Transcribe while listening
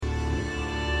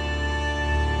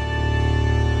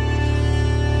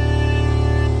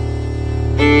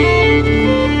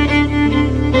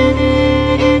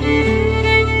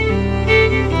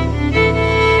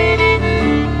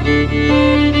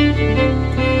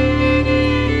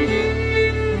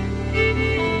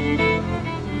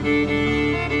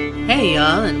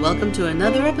and welcome to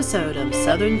another episode of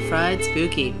Southern Fried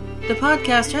Spooky, the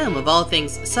podcast home of all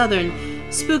things Southern,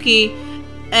 spooky,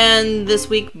 and this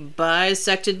week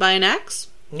bisected by an axe.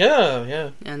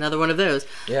 Yeah. Another one of those.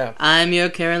 Yeah. I'm your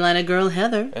Carolina girl,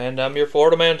 Heather. And I'm your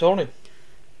Florida man, Tony.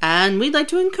 And we'd like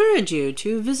to encourage you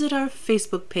to visit our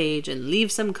Facebook page and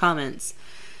leave some comments,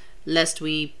 lest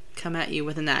we come at you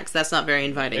with an axe. That's not very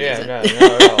inviting, is it? No,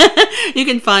 not at all. You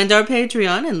can find our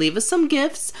Patreon and leave us some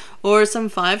gifts or some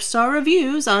 5-star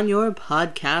reviews on your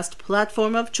podcast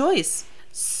platform of choice.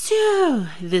 So,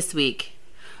 this week,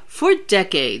 for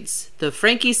decades, the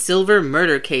Frankie Silver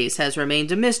murder case has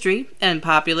remained a mystery and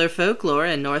popular folklore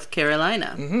in North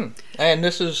Carolina. Mm-hmm. And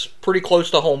this is pretty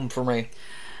close to home for me.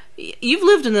 You've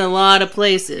lived in a lot of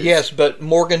places. Yes, but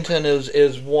Morganton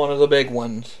is one of the big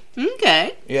ones.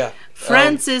 Okay. Yeah.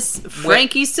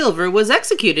 Frankie Silver was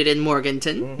executed in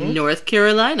Morganton, North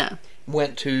Carolina.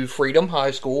 Went to Freedom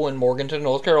High School in Morganton,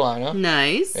 North Carolina.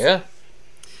 Nice. Yeah.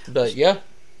 But yeah.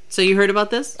 So you heard about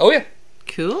this? Oh yeah.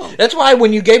 Cool. That's why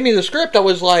when you gave me the script, I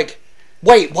was like,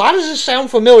 wait, why does this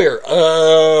sound familiar?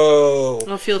 Oh.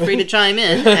 Well, feel free to chime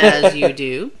in, as you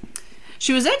do.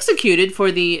 She was executed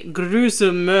for the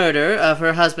gruesome murder of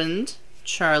her husband,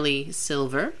 Charlie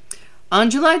Silver, on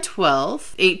July 12,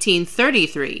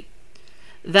 1833.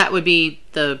 That would be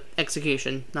the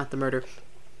execution, not the murder.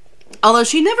 Although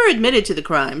she never admitted to the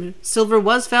crime, Silver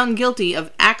was found guilty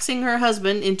of axing her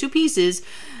husband into pieces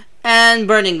and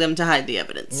burning them to hide the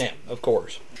evidence. Yeah, of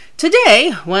course.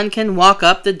 Today, one can walk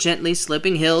up the gently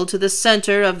sloping hill to the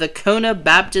center of the Kona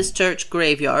Baptist Church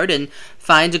graveyard and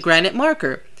find a granite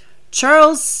marker.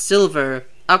 Charles Silver,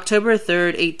 October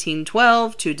 3rd,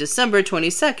 1812 to December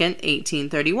 22nd,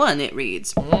 1831, it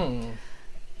reads.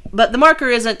 But the marker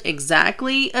isn't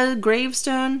exactly a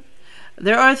gravestone.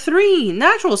 There are 3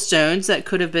 natural stones that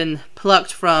could have been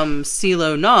plucked from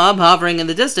Silo Knob hovering in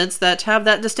the distance that have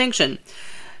that distinction,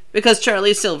 because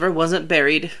Charlie Silver wasn't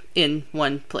buried in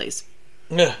one place.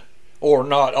 Or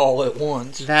not all at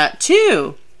once. That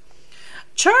too.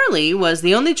 Charlie was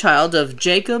the only child of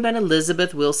Jacob and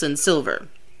Elizabeth Wilson Silver.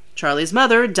 Charlie's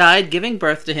mother died giving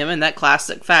birth to him in that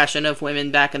classic fashion of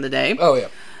women back in the day. Oh, yeah.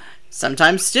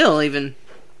 Sometimes still, even.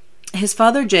 His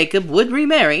father, Jacob, would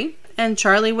remarry, and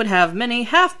Charlie would have many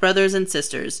half-brothers and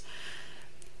sisters.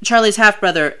 Charlie's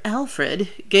half-brother, Alfred,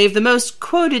 gave the most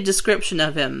quoted description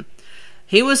of him.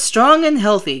 He was strong and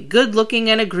healthy, good-looking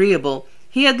and agreeable.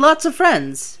 He had lots of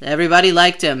friends. Everybody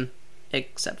liked him.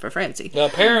 Except for Francie.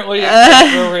 Apparently,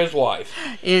 except for his wife.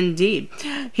 Indeed.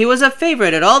 He was a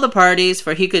favorite at all the parties,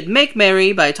 for he could make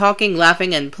merry by talking,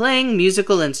 laughing, and playing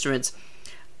musical instruments.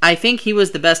 I think he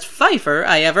was the best fifer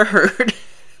I ever heard.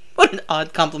 What an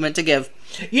odd compliment to give.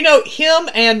 You know, him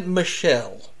and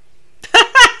Michelle.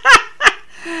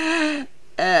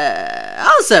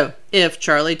 Also, if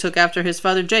Charlie took after his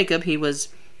father Jacob, he was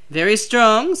very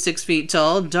strong, 6 feet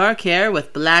tall, dark hair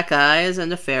with black eyes,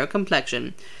 and a fair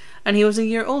complexion. And he was a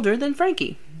year older than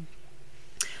Frankie.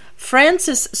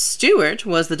 Frances Stewart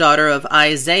was the daughter of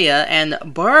Isaiah and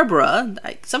Barbara.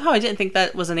 Somehow I didn't think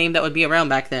that was a name that would be around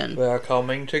back then. They're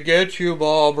coming to get you,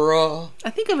 Barbara. I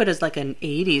think of it as like an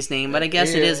 80s name, but I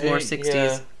guess it is more 60s.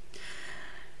 Yeah.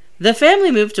 The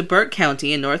family moved to Burke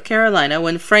County in North Carolina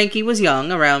when Frankie was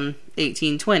young, around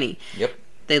 1820. Yep.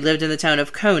 They lived in the town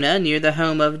of Kona, near the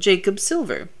home of Jacob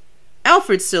Silver.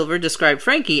 Alfred Silver described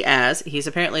Frankie as, he's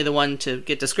apparently the one to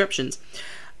get descriptions,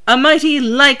 a mighty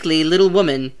likely little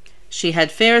woman. She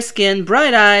had fair skin,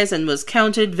 bright eyes, and was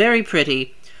counted very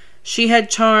pretty. She had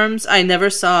charms. I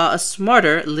never saw a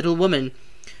smarter little woman.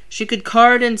 She could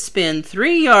card and spin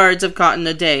 3 yards of cotton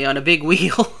a day on a big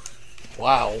wheel.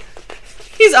 Wow.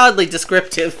 He's oddly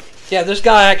descriptive. Yeah, this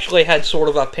guy actually had sort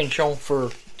of a penchant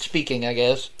for speaking, I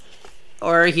guess.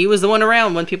 Or he was the one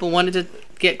around when people wanted to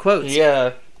get quotes.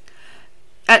 Yeah.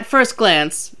 At first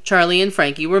glance, Charlie and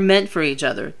Frankie were meant for each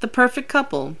other, the perfect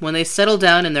couple, when they settled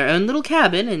down in their own little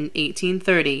cabin in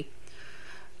 1830.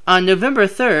 On November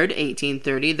 3rd,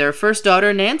 1830, their first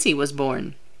daughter, Nancy, was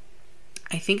born.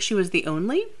 I think she was the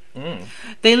only?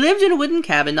 They lived in a wooden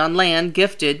cabin on land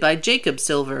gifted by Jacob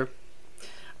Silver.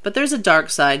 But there's a dark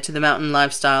side to the mountain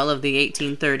lifestyle of the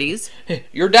 1830s.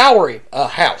 Your dowry, a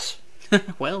house.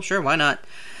 Well, sure, why not?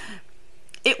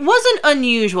 It wasn't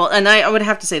unusual, and I would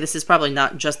have to say this is probably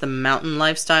not just the mountain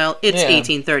lifestyle. It's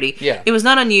 1830. Yeah. It was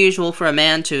not unusual for a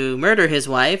man to murder his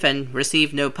wife and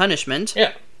receive no punishment.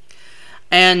 Yeah.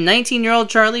 And 19-year-old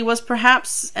Charlie was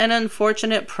perhaps an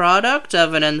unfortunate product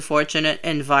of an unfortunate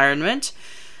environment.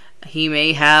 He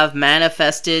may have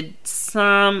manifested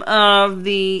some of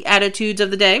the attitudes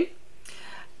of the day.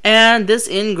 And this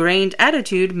ingrained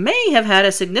attitude may have had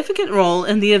a significant role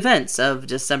in the events of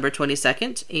December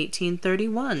 22nd,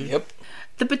 1831. Yep.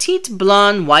 The petite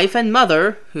blonde wife and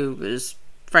mother, who was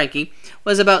Frankie,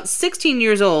 was about 16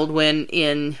 years old when,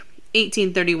 in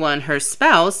 1831, her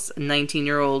spouse,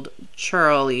 19-year-old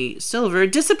Charlie Silver,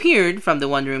 disappeared from the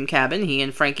one-room cabin he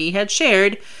and Frankie had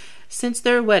shared since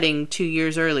their wedding 2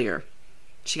 years earlier.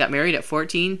 She got married at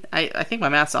 14. I think my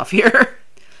math's off here.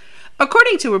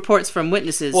 According to reports from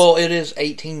witnesses... Well, it is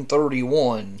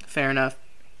 1831. Fair enough.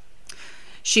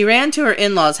 She ran to her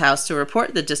in-laws' house to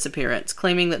report the disappearance,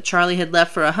 claiming that Charlie had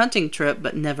left for a hunting trip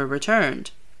but never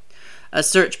returned. A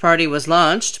search party was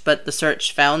launched, but the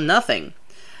search found nothing.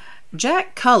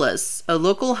 Jack Cullis, a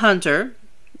local hunter,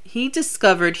 he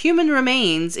discovered human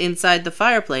remains inside the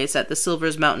fireplace at the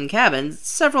Silvers Mountain Cabin,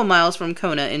 several miles from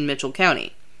Kona in Mitchell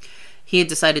County. He had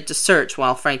decided to search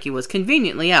while Frankie was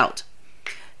conveniently out.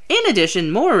 In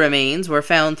addition, more remains were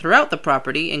found throughout the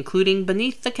property, including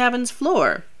beneath the cabin's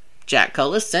floor. Jack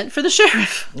Cullis sent for the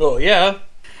sheriff. Oh, yeah.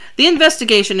 The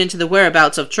investigation into the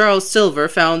whereabouts of Charles Silver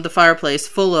found the fireplace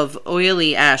full of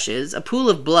oily ashes, a pool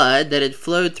of blood that had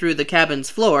flowed through the cabin's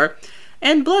floor,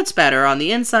 and blood spatter on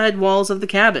the inside walls of the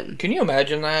cabin. Can you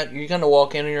imagine that? You kind of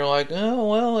walk in and you're like, oh,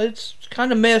 well, it's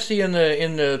kind of messy in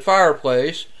the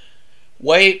fireplace.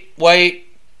 Wait,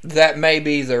 that may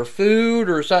be their food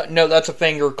or something. No, that's a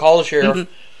finger. Call the sheriff.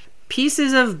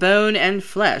 Pieces of bone and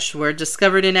flesh were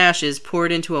discovered in ashes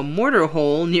poured into a mortar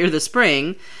hole near the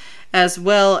spring, as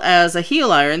well as a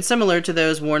heel iron similar to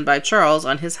those worn by Charles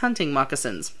on his hunting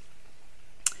moccasins.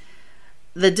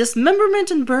 The dismemberment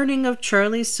and burning of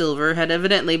Charlie Silver had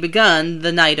evidently begun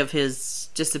the night of his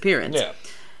disappearance. Yeah.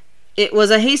 It was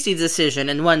a hasty decision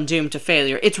and one doomed to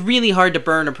failure. It's really hard to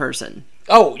burn a person.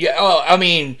 Oh, yeah. I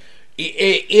mean,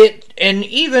 and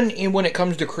even when it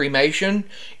comes to cremation,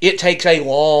 it takes a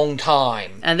long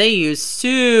time. And they use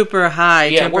super high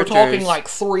temperatures. We're talking like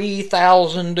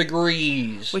 3,000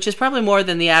 degrees. Which is probably more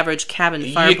than the average cabin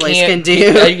fireplace can do.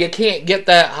 You can't get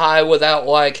that high without,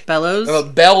 like... Bellows?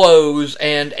 Bellows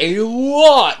and a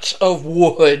lot of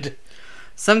wood.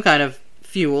 Some kind of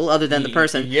fuel other than the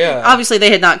person. Yeah. Obviously,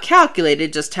 they had not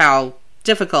calculated just how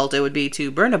difficult it would be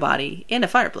to burn a body in a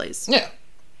fireplace. Yeah.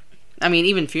 I mean,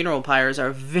 even funeral pyres are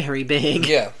very big.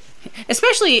 Yeah.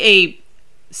 Especially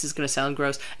this is going to sound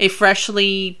gross, a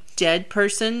freshly dead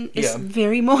person is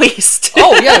very moist.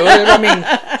 Oh, yeah. I mean,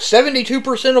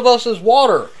 72% of us is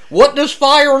water. What does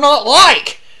fire not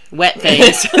like? Wet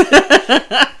things.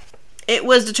 It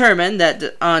was determined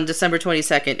that on December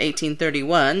 22nd,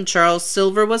 1831, Charles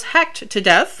Silver was hacked to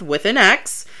death with an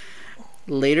axe,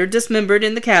 later dismembered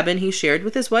in the cabin he shared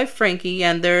with his wife Frankie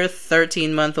and their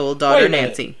 13-month-old daughter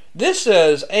Nancy. This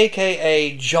says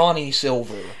a.k.a. Johnny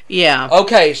Silver. Yeah.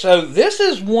 Okay, so this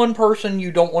is one person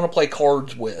you don't want to play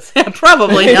cards with.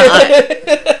 Probably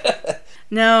not.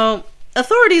 Now,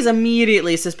 authorities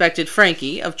immediately suspected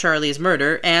Frankie of Charlie's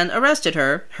murder and arrested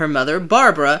her, her mother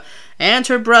Barbara, and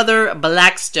her brother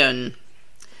Blackstone.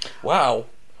 Wow.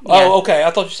 Yeah. Oh, okay.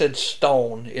 I thought you said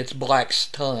stone. It's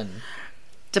Blackstone.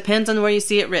 Depends on where you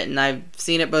see it written. I've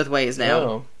seen it both ways now.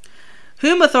 Oh.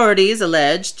 Whom authorities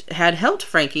alleged had helped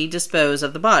Frankie dispose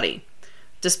of the body.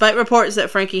 Despite reports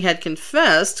that Frankie had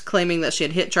confessed, claiming that she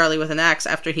had hit Charlie with an axe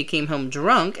after he came home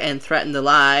drunk and threatened the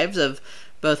lives of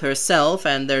both herself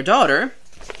and their daughter,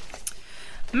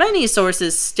 many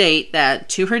sources state that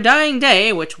to her dying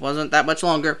day, which wasn't that much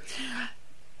longer,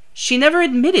 she never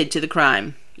admitted to the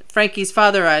crime. Frankie's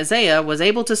father, Isaiah, was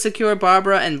able to secure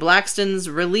Barbara and Blackstone's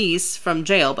release from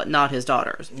jail, but not his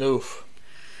daughter's. Oof.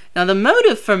 Now, the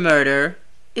motive for murder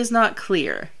is not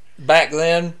clear. Back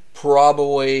then,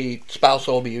 probably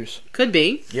spousal abuse. Could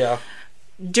be. Yeah.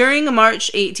 During a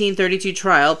March 1832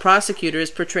 trial, prosecutors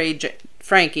portrayed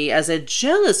Frankie as a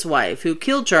jealous wife who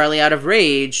killed Charlie out of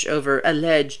rage over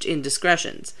alleged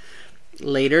indiscretions.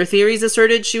 Later theories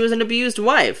asserted she was an abused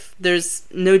wife. There's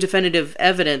no definitive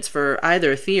evidence for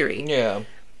either theory. Yeah.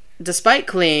 Despite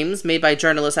claims made by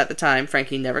journalists at the time,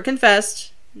 Frankie never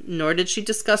confessed, nor did she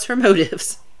discuss her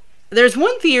motives. There's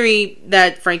one theory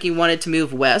that Frankie wanted to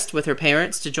move west with her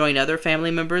parents to join other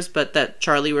family members, but that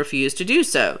Charlie refused to do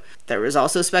so. There was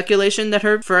also speculation that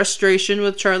her frustration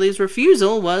with Charlie's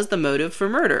refusal was the motive for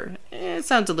murder. It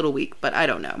sounds a little weak, but I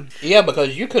don't know. Yeah,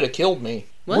 because you could have killed me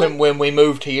when we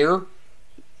moved here.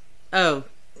 Oh,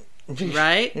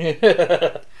 right?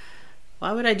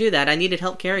 Why would I do that? I needed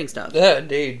help carrying stuff. Yeah,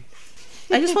 indeed.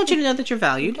 I just want you to know that you're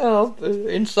valued. Oh,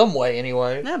 in some way,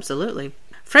 anyway. Absolutely.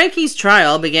 Frankie's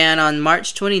trial began on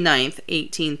March 29th,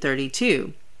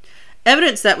 1832.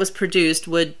 Evidence that was produced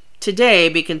would today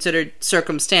be considered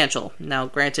circumstantial. Now,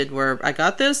 granted, where I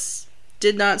got this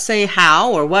did not say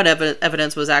how or what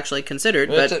evidence was actually considered.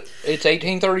 But it's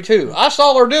 1832. I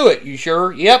saw her do it. You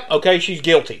sure? Yep. Okay, she's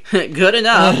guilty. Good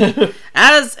enough.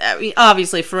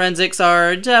 Obviously, forensics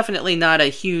are definitely not a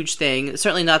huge thing.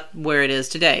 Certainly not where it is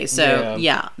today. So,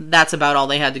 yeah that's about all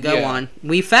they had to go on.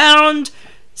 We found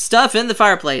stuff in the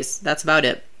fireplace. That's about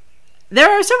it. There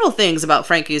are several things about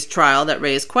Frankie's trial that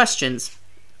raise questions.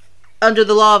 Under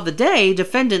the law of the day,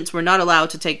 defendants were not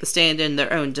allowed to take the stand in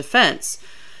their own defense.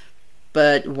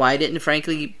 But why didn't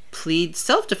Frankie plead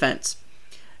self-defense?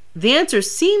 The answer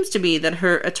seems to be that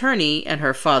her attorney and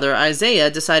her father,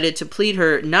 Isaiah, decided to plead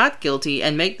her not guilty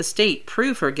and make the state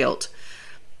prove her guilt.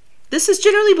 This is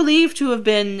generally believed to have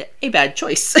been a bad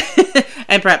choice,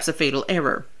 and perhaps a fatal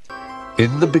error.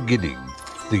 In the beginning,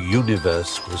 the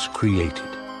universe was created.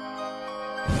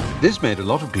 This made a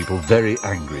lot of people very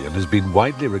angry and has been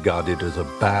widely regarded as a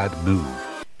bad move.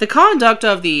 The conduct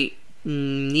of the,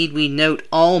 need we note,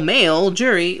 all-male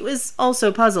jury was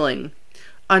also puzzling.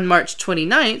 On March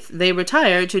 29th, they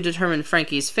retired to determine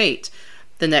Frankie's fate.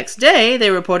 The next day,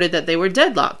 they reported that they were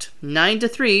deadlocked,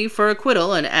 9-3 for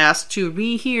acquittal, and asked to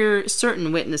rehear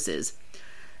certain witnesses.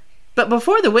 But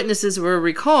before the witnesses were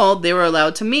recalled, they were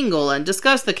allowed to mingle and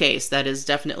discuss the case. That is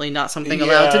definitely not something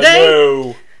allowed today.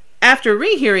 No. After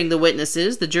rehearing the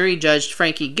witnesses, the jury judged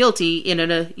Frankie guilty in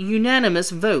a unanimous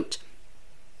vote.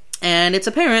 And it's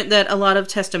apparent that a lot of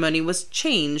testimony was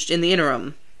changed in the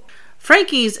interim.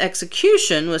 Frankie's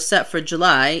execution was set for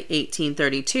July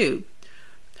 1832.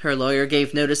 Her lawyer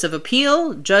gave notice of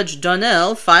appeal. Judge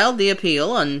Donnell filed the appeal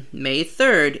on May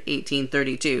 3rd,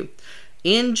 1832.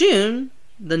 In June,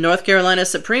 the North Carolina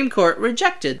Supreme Court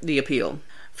rejected the appeal.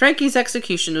 Frankie's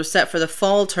execution was set for the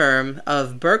fall term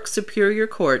of Burke Superior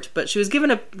Court, but she was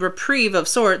given a reprieve of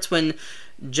sorts when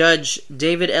Judge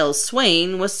David L.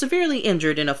 Swain was severely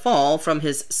injured in a fall from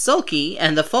his sulky,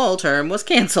 and the fall term was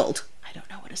canceled. I don't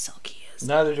know what a sulky is.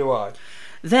 Neither do I.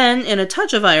 Then, in a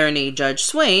touch of irony, Judge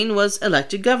Swain was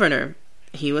elected governor.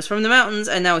 He was from the mountains,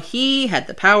 and now he had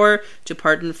the power to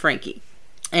pardon Frankie.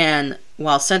 And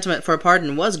while sentiment for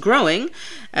pardon was growing,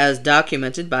 as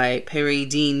documented by Perry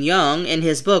Dean Young in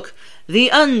his book, The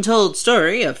Untold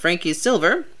Story of Frankie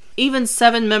Silver, even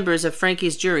 7 members of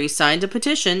Frankie's jury signed a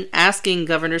petition asking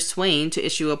Governor Swain to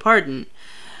issue a pardon.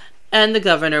 And the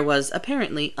governor was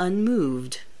apparently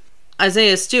unmoved.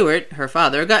 Isaiah Stewart, her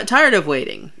father, got tired of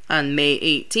waiting. On May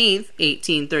 18th,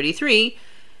 1833,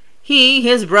 he,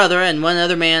 his brother, and one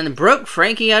other man broke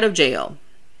Frankie out of jail.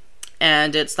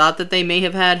 And it's thought that they may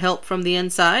have had help from the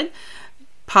inside.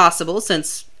 Possible,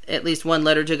 since at least one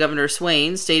letter to Governor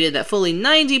Swain stated that fully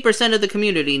 90% of the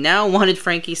community now wanted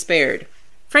Frankie spared.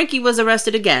 Frankie was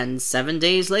arrested again 7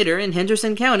 days later in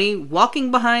Henderson County,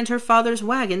 walking behind her father's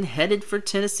wagon headed for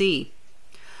Tennessee.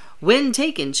 When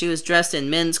taken, she was dressed in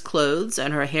men's clothes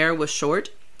and her hair was short.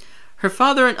 Her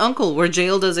father and uncle were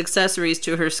jailed as accessories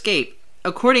to her escape.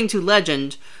 According to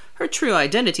legend, her true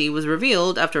identity was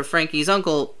revealed after Frankie's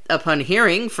uncle, upon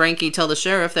hearing Frankie tell the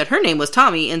sheriff that her name was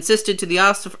Tommy, insisted to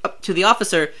the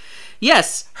officer,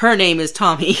 "Yes, her name is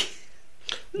Tommy."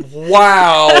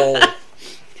 Wow.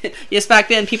 Yes, back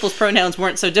then people's pronouns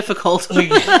weren't so difficult.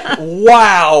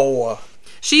 Wow.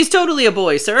 She's totally a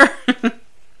boy, sir.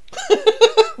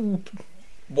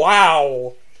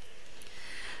 Wow.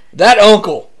 That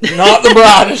uncle, not the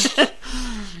brightest.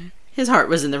 His heart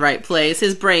was in the right place.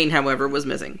 His brain, however, was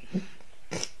missing.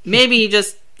 Maybe he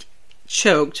just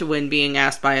choked when being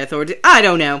asked by authorities. I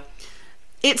don't know.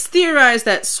 It's theorized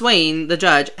that Swain, the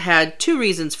judge, had 2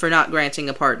 reasons for not granting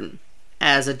a pardon.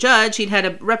 As a judge, he'd had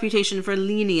a reputation for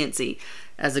leniency.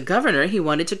 As a governor, he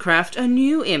wanted to craft a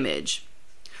new image.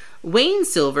 Wayne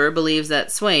Silver believes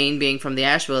that Swain, being from the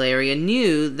Asheville area,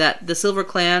 knew that the Silver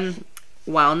clan,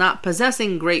 while not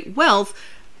possessing great wealth,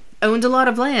 owned a lot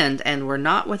of land and were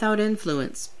not without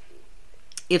influence.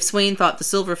 If Swain thought the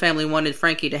Silver family wanted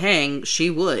Frankie to hang, she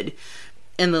would.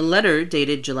 In the letter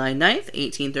dated July 9th,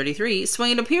 1833,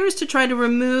 Swain appears to try to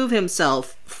remove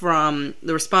himself from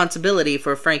the responsibility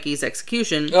for Frankie's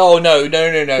execution. Oh, no.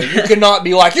 You cannot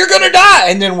be like, "You're gonna die,"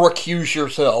 and then recuse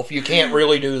yourself. You can't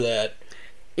really do that.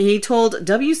 He told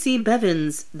W.C.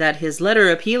 Bevins that his letter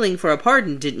appealing for a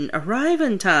pardon didn't arrive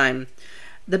in time.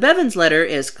 The Bevins letter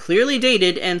is clearly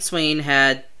dated, and Swain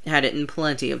had it in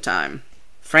plenty of time.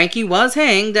 Frankie was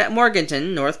hanged at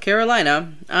Morganton, North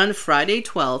Carolina, on Friday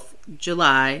 12th,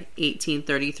 July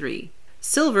 1833.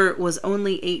 Silver was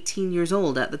only 18 years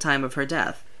old at the time of her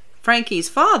death. Frankie's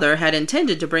father had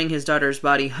intended to bring his daughter's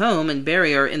body home and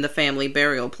bury her in the family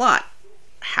burial plot.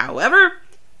 However,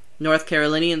 North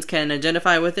Carolinians can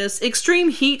identify with this. Extreme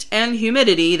heat and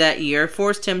humidity that year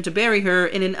forced him to bury her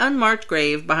in an unmarked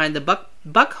grave behind the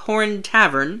Buckhorn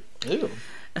Tavern Ew.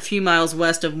 a few miles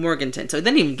west of Morganton. So it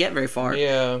didn't even get very far.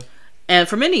 Yeah. And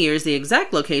for many years, the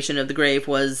exact location of the grave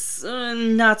was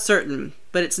not certain,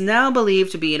 but it's now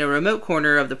believed to be in a remote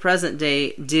corner of the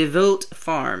present-day DeVault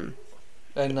farm.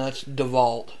 And that's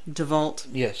DeVault. DeVault?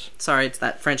 Yes. Sorry, it's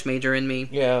that French major in me.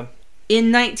 Yeah.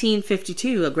 In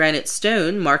 1952, a granite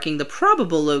stone marking the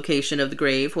probable location of the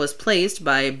grave was placed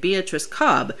by Beatrice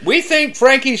Cobb. We think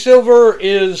Frankie Silver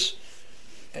is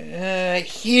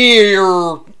here-ish.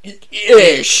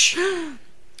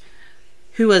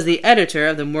 Who was the editor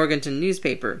of the Morganton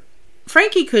newspaper.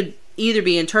 Frankie could either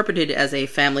be interpreted as a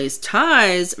family's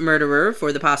ties murderer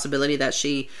for the possibility that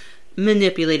she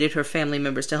manipulated her family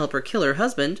members to help her kill her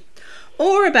husband,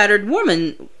 or a battered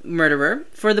woman murderer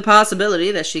for the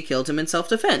possibility that she killed him in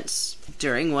self-defense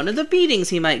during one of the beatings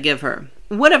he might give her.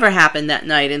 Whatever happened that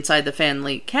night inside the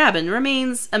family cabin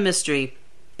remains a mystery.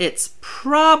 It's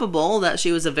probable that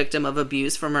she was a victim of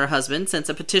abuse from her husband, since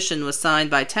a petition was signed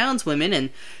by townswomen and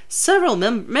several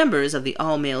members of the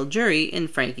all-male jury in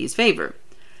Frankie's favor.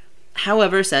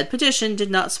 However, said petition did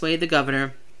not sway the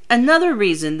governor. Another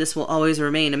reason this will always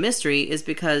remain a mystery is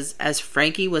because, as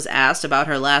Frankie was asked about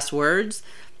her last words,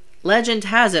 legend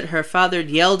has it her father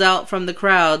yelled out from the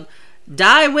crowd,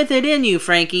 "Die with it in you,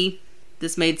 Frankie."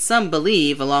 This made some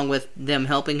believe, along with them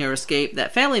helping her escape,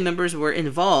 that family members were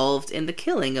involved in the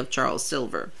killing of Charles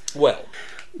Silver. Well,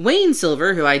 Wayne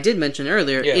Silver, who I did mention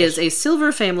earlier, yes, is a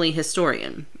Silver family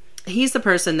historian. He's the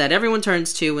person that everyone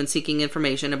turns to when seeking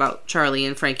information about Charlie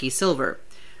and Frankie Silver.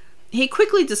 He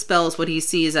quickly dispels what he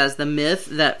sees as the myth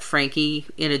that Frankie,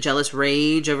 in a jealous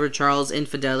rage over Charles'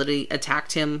 infidelity,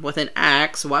 attacked him with an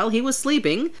axe while he was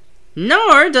sleeping.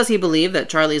 Nor does he believe that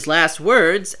Charlie's last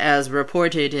words, as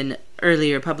reported in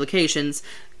earlier publications,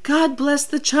 "God bless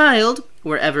the child,"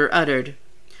 were ever uttered.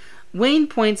 Wayne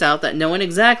points out that no one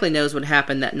exactly knows what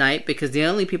happened that night because the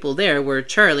only people there were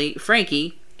Charlie,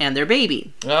 Frankie, and their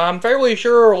baby. I'm fairly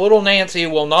sure little Nancy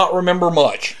will not remember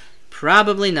much.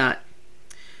 Probably not.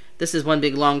 This is one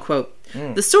big long quote.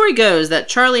 The story goes that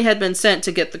Charlie had been sent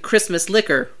to get the Christmas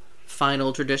liquor, fine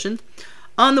old tradition.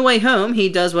 On the way home, he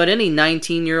does what any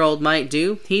 19-year-old might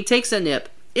do. He takes a nip.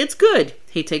 It's good.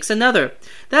 He takes another.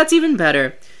 That's even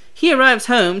better. He arrives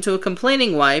home to a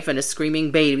complaining wife and a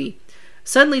screaming baby.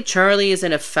 Suddenly, Charlie is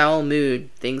in a foul mood.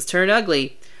 Things turn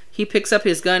ugly. He picks up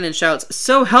his gun and shouts,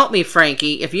 "So help me,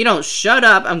 Frankie. If you don't shut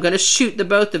up, I'm going to shoot the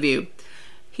both of you."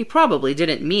 He probably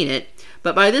didn't mean it,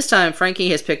 but by this time, Frankie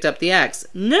has picked up the axe.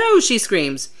 "No," she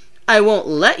screams. "I won't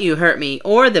let you hurt me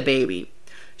or the baby."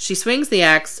 She swings the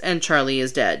axe, and Charlie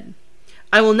is dead.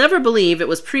 I will never believe it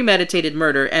was premeditated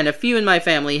murder, and a few in my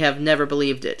family have never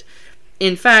believed it.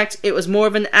 In fact, it was more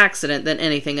of an accident than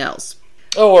anything else.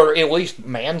 Or at least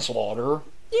manslaughter.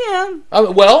 Yeah.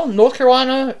 Well, North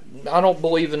Carolina, I don't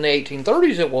believe in the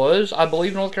 1830s it was. I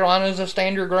believe North Carolina is a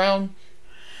stand your ground.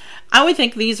 I would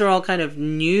think these are all kind of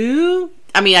new.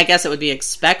 I mean, I guess it would be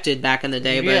expected back in the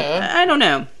day, but yeah. I don't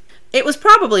know. It was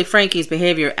probably Frankie's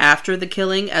behavior after the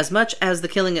killing, as much as the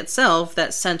killing itself,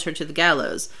 that sent her to the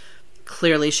gallows.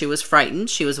 Clearly she was frightened.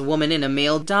 She was a woman in a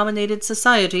male-dominated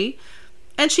society,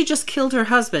 and she just killed her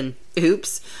husband.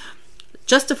 Oops.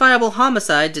 Justifiable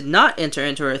homicide did not enter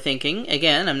into her thinking.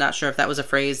 Again, I'm not sure if that was a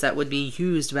phrase that would be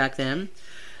used back then.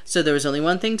 So there was only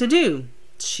one thing to do.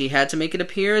 She had to make it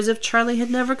appear as if Charlie had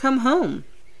never come home.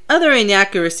 Other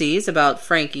inaccuracies about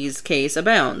Frankie's case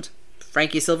abound.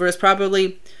 Frankie Silver is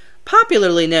probably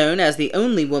popularly known as the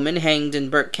only woman hanged in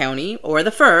Burke County, or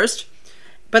the first,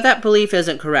 but that belief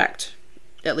isn't correct.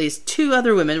 At least 2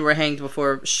 other women were hanged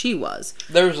before she was.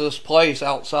 There's this place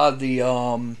outside the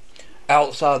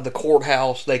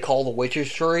courthouse they call the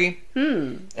Witch's Tree.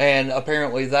 And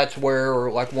apparently that's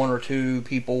where like 1 or 2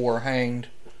 people were hanged.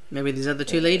 Maybe these are the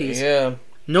 2 ladies. Yeah.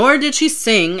 Nor did she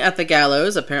sing at the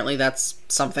gallows, apparently that's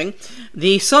something,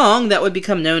 the song that would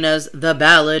become known as the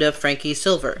Ballad of Frankie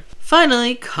Silver.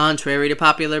 Finally, contrary to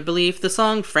popular belief, the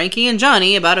song Frankie and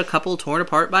Johnny, about a couple torn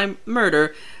apart by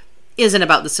murder, isn't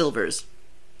about the Silvers.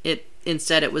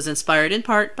 Instead, it was inspired in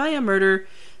part by a murder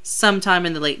sometime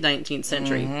in the late 19th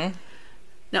century.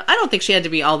 Now, I don't think she had to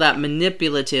be all that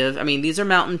manipulative. I mean, these are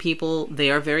mountain people. They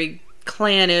are very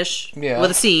clannish. Yeah.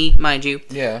 With a C, mind you.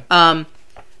 Yeah.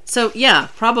 So, yeah,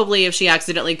 probably if she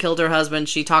accidentally killed her husband,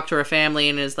 she talked to her family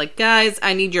and is like, "Guys,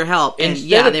 I need your help." And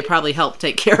they probably helped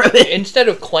take care of it. Instead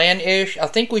of clan-ish, I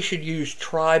think we should use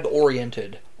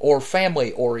tribe-oriented or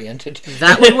family-oriented.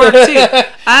 That would work, too.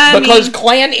 Because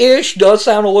clan-ish does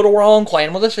sound a little wrong.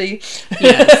 Clan with a C.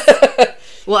 Yes.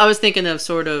 Well, I was thinking of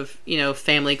sort of,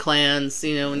 family clans,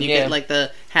 when you get like the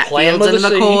Hatfields and the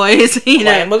McCoys.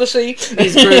 Clan with a C.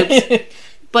 These groups.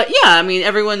 But yeah, I mean,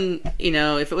 everyone,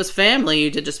 if it was family,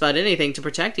 you did just about anything to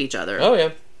protect each other. Oh, yeah.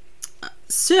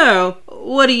 So,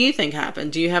 what do you think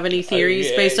happened? Do you have any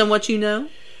theories based on what you know?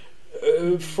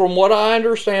 From what I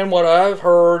understand, what I've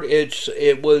heard,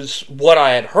 it was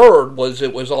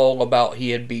all about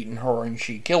he had beaten her and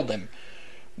she killed him,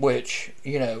 which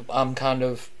I'm kind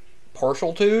of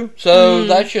partial to. So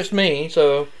that's just me.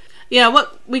 So yeah,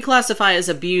 what we classify as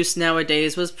abuse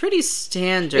nowadays was pretty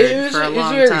standard for a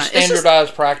long time. It's very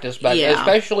standardized practice back,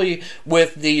 especially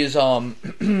with these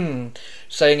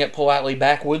saying it politely,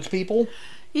 backwoods people.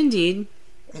 Indeed,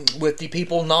 with the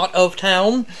people not of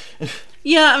town.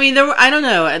 Yeah, I mean, I don't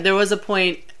know. There was a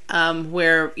point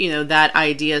where, that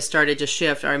idea started to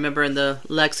shift. I remember in the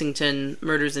Lexington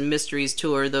Murders and Mysteries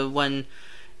tour, the one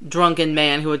drunken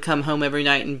man who would come home every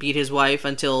night and beat his wife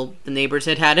until the neighbors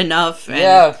had had enough.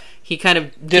 And he kind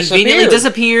of conveniently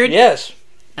disappeared. Yes.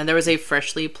 And there was a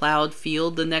freshly plowed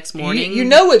field the next morning.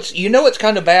 It's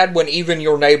kind of bad when even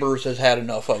your neighbors has had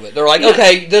enough of it. They're like,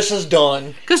 okay, this is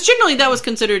done. Because generally that was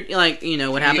considered like,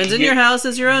 what happens in your house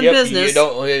is your own business. You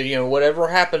don't, whatever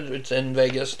happens, it's in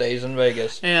Vegas, stays in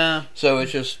Vegas. Yeah. So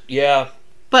it's just, yeah.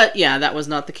 But yeah, that was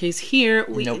not the case here.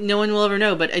 Nope. No one will ever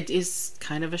know, but it is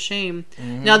kind of a shame.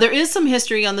 Mm-hmm. Now, there is some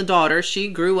history on the daughter. She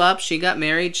grew up, she got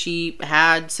married, she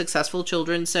had successful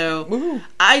children, so Woo-hoo.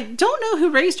 I don't know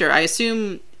who raised her. I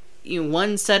assume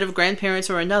one set of grandparents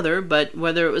or another, but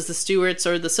whether it was the Stewarts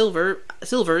or the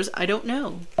Silvers, I don't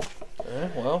know.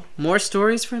 Well. More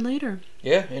stories for later.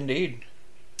 Yeah, indeed.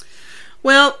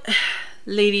 Well,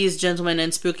 ladies, gentlemen,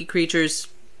 and spooky creatures,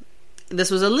 this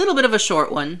was a little bit of a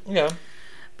short one. Yeah.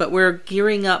 But we're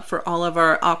gearing up for all of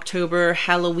our October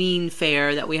Halloween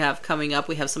fair that we have coming up.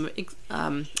 We have some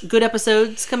good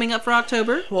episodes coming up for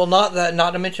October. Well, not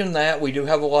to mention that, we do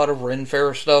have a lot of Ren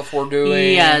Fair stuff we're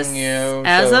doing. Yes.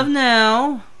 As of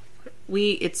now,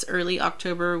 it's early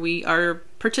October. We are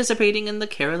participating in the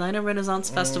Carolina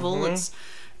Renaissance Festival. Mm-hmm. It's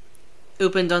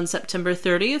opened on September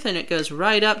 30th, and it goes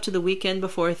right up to the weekend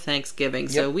before Thanksgiving.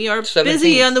 Yep. So we are 17th.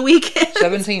 Busy on the weekend.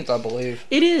 17th, I believe.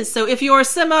 It is. So if you're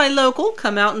semi-local,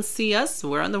 come out and see us.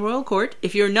 We're on the Royal Court.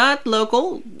 If you're not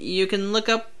local, you can look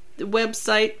up the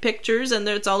website pictures, and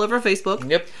it's all over Facebook.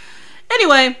 Yep.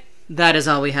 Anyway, that is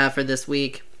all we have for this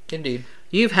week. Indeed.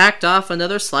 You've hacked off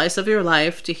another slice of your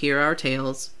life to hear our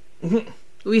tales.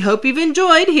 We hope you've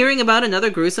enjoyed hearing about another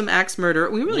gruesome axe murder.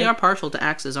 We really are partial to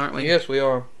axes, aren't we? Yes, we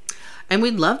are. And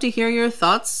we'd love to hear your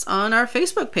thoughts on our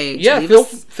Facebook page. Yeah,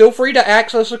 feel free to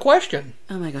ask us a question.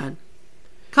 Oh my god.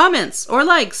 Comments or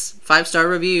likes, 5-star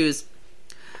reviews.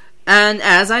 And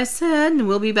as I said,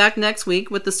 we'll be back next week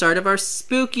with the start of our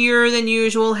spookier than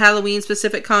usual Halloween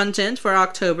specific content for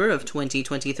October of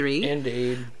 2023.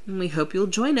 Indeed. And we hope you'll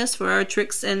join us for our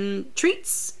tricks and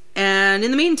treats. And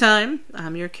in the meantime,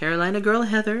 I'm your Carolina girl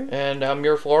Heather. And I'm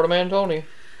your Florida man Tony.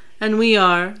 And we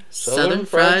are Southern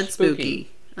Fried Spooky.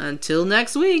 Until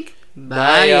next week,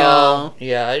 bye y'all.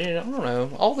 Yeah, I don't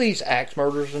know. All these axe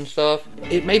murders and stuff,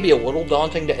 it may be a little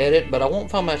daunting to edit, but I won't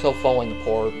find myself falling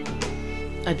apart.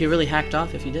 I'd be really hacked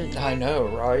off if you did. I know,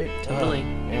 right? Totally.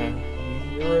 Yeah.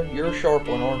 You're a sharp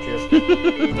one, aren't you?